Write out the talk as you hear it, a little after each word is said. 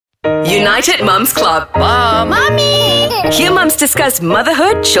United Mums Club. Mom. Mommy. Here mums discuss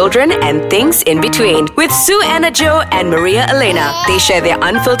motherhood, children, and things in between. With Sue Anna Joe and Maria Elena. They share their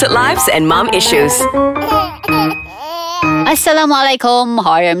unfiltered lives and mom issues. Assalamualaikum.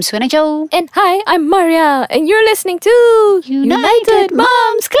 Hi, I'm Sue Anna Joe. And hi, I'm Maria, and you're listening to United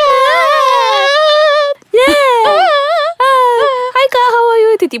Mums Club. Yeah. Hi Kak, how are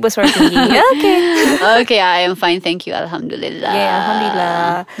you? Tiba-tiba suara tinggi. Okay. Okay, I am fine, thank you. Alhamdulillah. Yeah,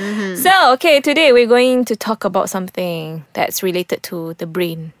 Alhamdulillah. So, okay, today we're going to talk about something that's related to the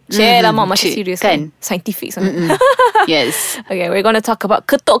brain. Lama macam serius kan? Scientific sangat. Yes. Okay, we're going to talk about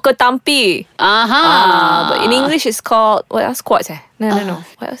ketuk ketampi. But in English it's called, what else? Squats No.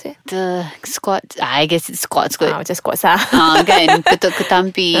 What else The squat, I guess it's squats good. Macam squats lah. Kan, ketuk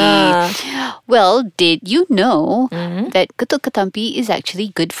ketampi. Well, did you know that ketuk ketampi is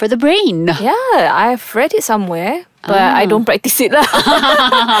actually good for the brain? Yeah, I've read it somewhere. But I don't practice it lah.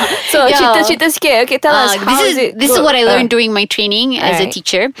 So cerita sikit. Okay, tell us how is it. This is what I learned during my training as a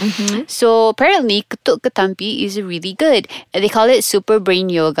teacher. So apparently ketuk ketampi is really good. They call it super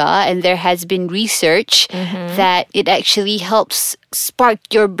brain yoga, and there has been research that it actually helps spark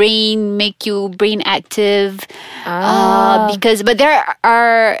your brain, make you brain active. But there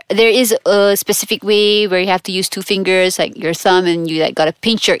is a specific way where you have to use two fingers, like your thumb, and you like gotta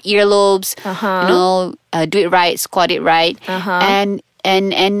pinch your earlobes. Do it right, squat it right, and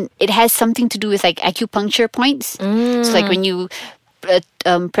it has something to do with like acupuncture points. So like when you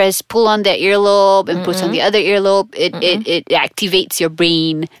pull on that earlobe and push on the other earlobe, it activates your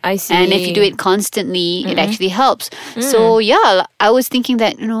brain. I see. And if you do it constantly, it actually helps. So yeah, I was thinking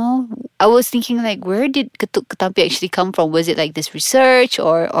that, like, where did ketuk ketampi actually come from? Was it like this research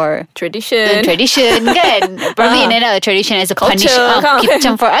or tradition? Tradition kan? Probably a tradition as a punishment.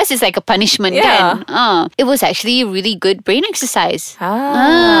 Macam for us, it's like a punishment kan? It was actually a really good brain exercise.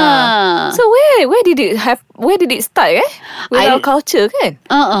 So where did it start with our culture kan?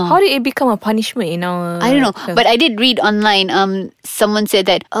 How did it become a punishment in our... I don't know, but I did read online. Someone said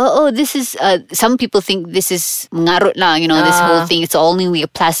that this is some people think this is mengarut lah, this whole thing, it's only a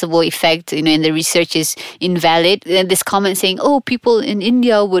placebo effect, and the research is invalid. And this comment saying, people in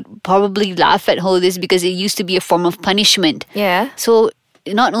India would probably laugh at this because it used to be a form of punishment. Yeah. So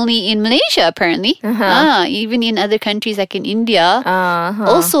not only in Malaysia, apparently, even in other countries like in India,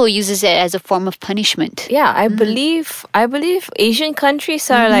 also uses it as a form of punishment. Yeah, I believe Asian countries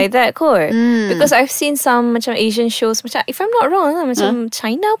are like that kot. Because I've seen some macam Asian shows, macam if I'm not wrong, macam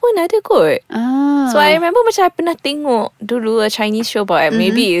China pun ada kot. So I remember macam I pernah tengok dulu a Chinese show, but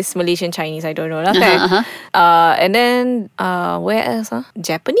maybe it's Malaysian Chinese, I don't know lah kan. And then where else?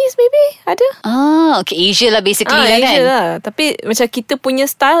 Japanese maybe ada. Okay, Asia lah basically Asia kan. lah. Tapi macam kita punya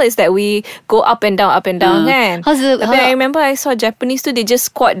style is that we go up and down kan. Tapi I remember I saw Japanese tu, they just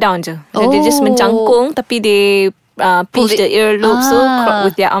squat down je. They just mencangkung, tapi they pinch the earlobes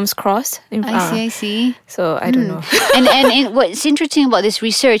with their arms crossed. I see. So I don't know. and what's interesting about this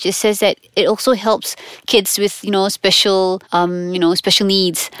research, it says that it also helps kids with special special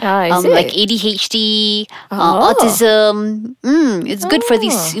needs, like ADHD, autism. It's good for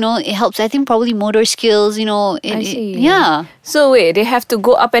these. It helps. I think probably motor skills. I see. Yeah. So wait, they have to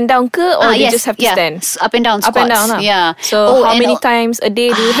go up and down ke, or they just have to stand? Up and down squats. Up and down. Yeah. So how many times a day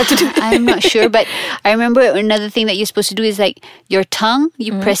do you have to do that? I'm not sure, but I remember another thing that you're supposed to do is like your tongue,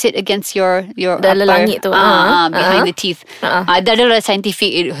 you press it against your the langit tu, behind the teeth. That's scientific.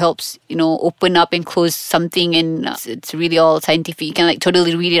 It helps open up and close something, and it's really all scientific. You can like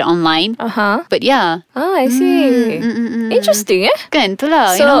totally read it online. But yeah. I see. Interesting Kan,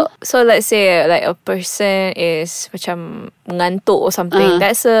 itulah. So let's say like a person is macam mengantuk or something.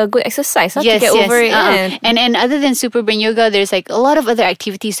 That's a good exercise to get over it. And other than super brain yoga, there's like a lot of other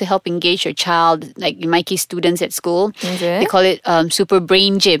activities to help engage your child. Like in my case, students at school, they call it super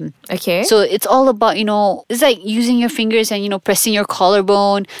brain gym. Okay. So it's all about it's like using your fingers and pressing your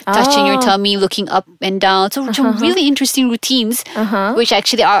collarbone, touching your tummy, looking up and down. So some really interesting routines, which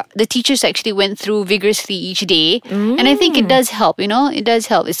actually the teachers actually went through vigorously each day. And I think it does help. It does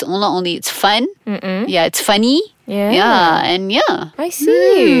help. It's not only it's fun. Yeah, it's funny. Yeah, and yeah. I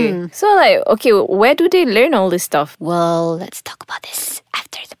see. So like, okay, where do they learn all this stuff? Well, let's talk about this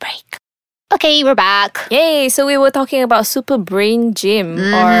after the break. Okay, we're back. Yay! So we were talking about super brain gym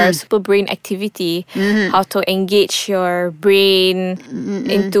or super brain activity. How to engage your brain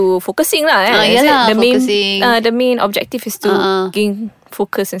into focusing lah. Focusing. The main objective is to gain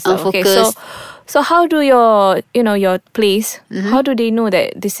focus and stuff. Okay, focused. so how do your place? How do they know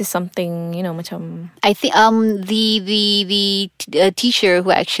that this is something macam? I think the teacher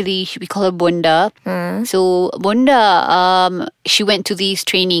who actually we call her Bonda. So Bonda she went to these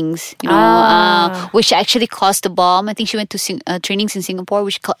trainings, which actually cost a bomb. I think she went to trainings in Singapore,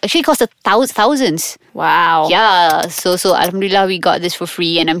 which actually cost thousands. Wow. Yeah. So Alhamdulillah, we got this for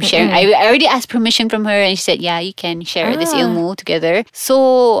free, and I'm sharing. I already asked permission from her, and she said, "Yeah, you can share this ilmu together."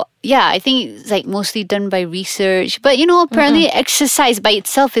 So yeah, I think it's like mostly done by research. But apparently exercise by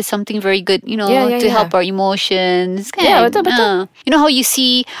itself is something very good, to help our emotions. Yeah, betul. You know how I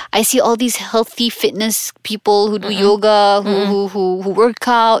see all these healthy fitness people who do yoga, who work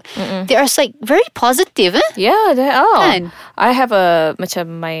out. They are like very positive, eh? Yeah, they are. Kan? I have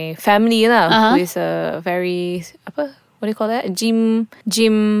my family lah, who is a very what do you call that? Gym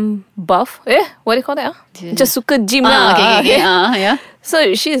buff. What do you call that? Just suka gym lah. Okay. Yeah.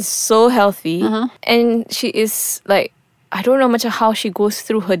 So she is so healthy, and she is like, I don't know much how she goes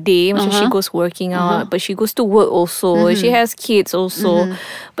through her day. Macam she goes working out, but she goes to work also. She has kids also.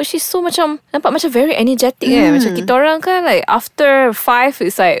 But she's so nampak macam very energetic. Macam kita orang kan like after 5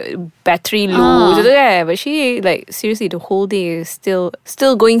 it's like battery low. Macam tu kan. But she like seriously the whole day is still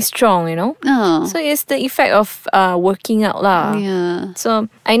going strong, So it's the effect of working out lah. Yeah. So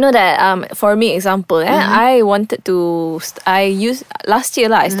I know that for me example, I wanted to last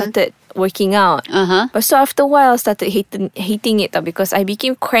year lah I started working out. But so after a while I started hating it because I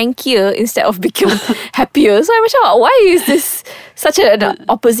became crankier instead of becoming happier. So I'm like, why is this such an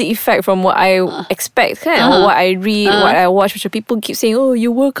opposite effect from what I expect kan? Or what I read, what I watch. Which people keep saying, oh,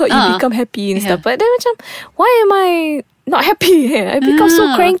 you work out, you become happy and stuff. But then why am I not happy? I become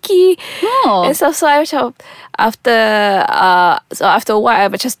so cranky and stuff. So I after a while I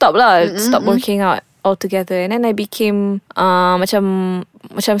just stopped working out altogether, and then I became macam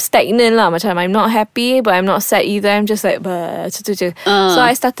stagnant lah. Macam I'm not happy, but I'm not sad either. I'm just like so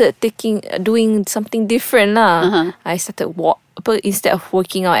I started doing something different lah. I started instead of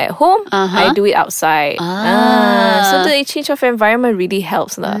working out at home, I do it outside. So the change of environment really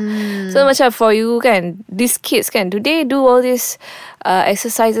helps lah. So macam for you kan, these kids kan, do they do all these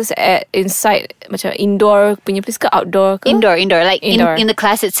exercises at inside macam indoor punya place ke outdoor ke? Indoor like indoor. In the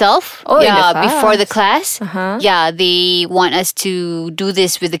class itself. In the class. Before the class. Yeah, they want us to do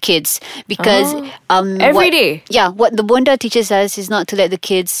this with the kids because every day. Yeah, what the Bonda teaches us is not to let the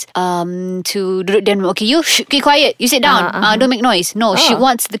kids to duduk dan okay, you keep quiet, you sit down, don't make noise. No, she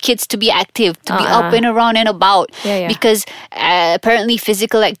wants the kids to be active, to be up and around and about. Because apparently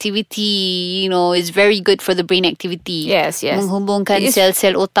physical activity, is very good for the brain activity. Yes. Menghubungkan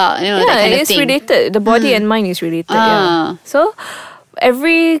sel-sel otak, that kind of it's thing. related. The body and mind is related. So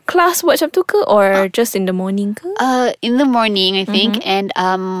every class macam tu ke or just in the morning ke? In the morning, I think. And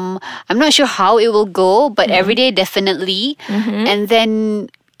I'm not sure how it will go, but every day definitely. And then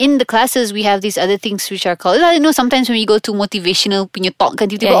in the classes, we have these other things which are called, sometimes when we go to motivational punya talk kan,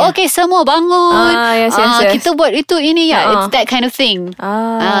 tiba-tiba, okay, semua bangun. Yes. Kita buat itu, ini, it's that kind of thing.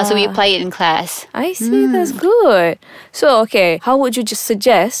 So we apply it in class. I see, that's good. So, okay, how would you just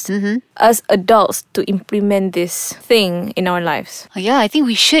suggest us adults to implement this thing in our lives? Yeah, I think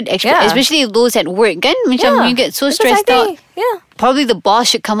we should actually, especially those at work kan, macam you get so stressed out. Probably the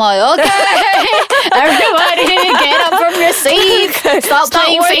boss should come out. Okay, everybody get up from your seat. Stop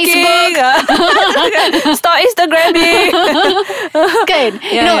playing working. Facebook. Stop Instagramming. Good.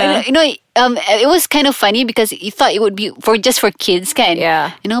 It was kind of funny because you thought it would be just for kids, kan?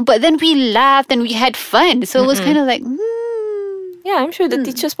 Yeah. But then we laughed and we had fun. So it was kind of like, yeah, I'm sure the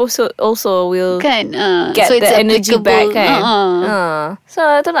teachers also will get so the energy back. So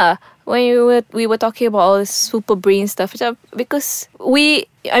itulah. When we were talking about all this super brain stuff, because I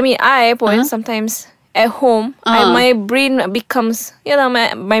sometimes at home, my brain becomes,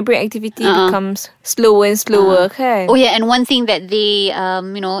 my brain activity becomes slower and slower. Oh yeah, and one thing that they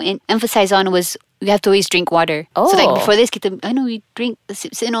emphasize on was we have to always drink water. So like before this, we drink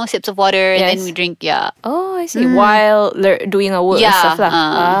sips of water and then we drink. Oh, I see. While doing our work and stuff lah.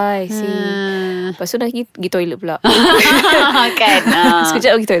 I see. Lepas tu nak pergi toilet pula. Kan.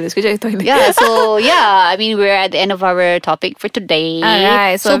 Sekejap pergi toilet. Yeah, so we're at the end of our topic for today.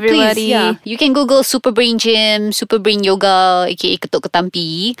 Alright, so everybody, please, you can Google Super Brain Gym, Super Brain Yoga, aka Ketuk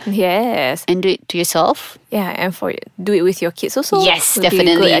Ketampi. Yes. And do it to yourself. Yeah, and do it with your kids also. Yes, would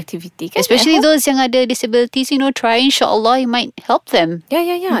definitely. Be a good activity. Kan? Especially those yang ada disabilities, try, inshallah, it might help them.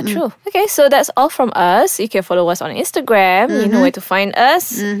 Yeah, true. Okay, so that's all from us. You can follow us on Instagram. You know where to find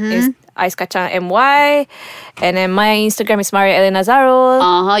us. It's Ais Kacang MY. And then my Instagram is Maria Elena Zarul.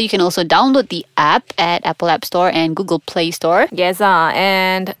 You can also download the app at Apple App Store and Google Play Store. Yes,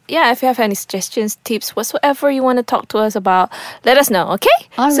 and yeah, if you have any suggestions, tips, whatsoever you want to talk to us about, let us know, okay?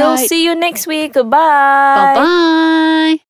 All so right. see you next week. Goodbye. Bye-bye.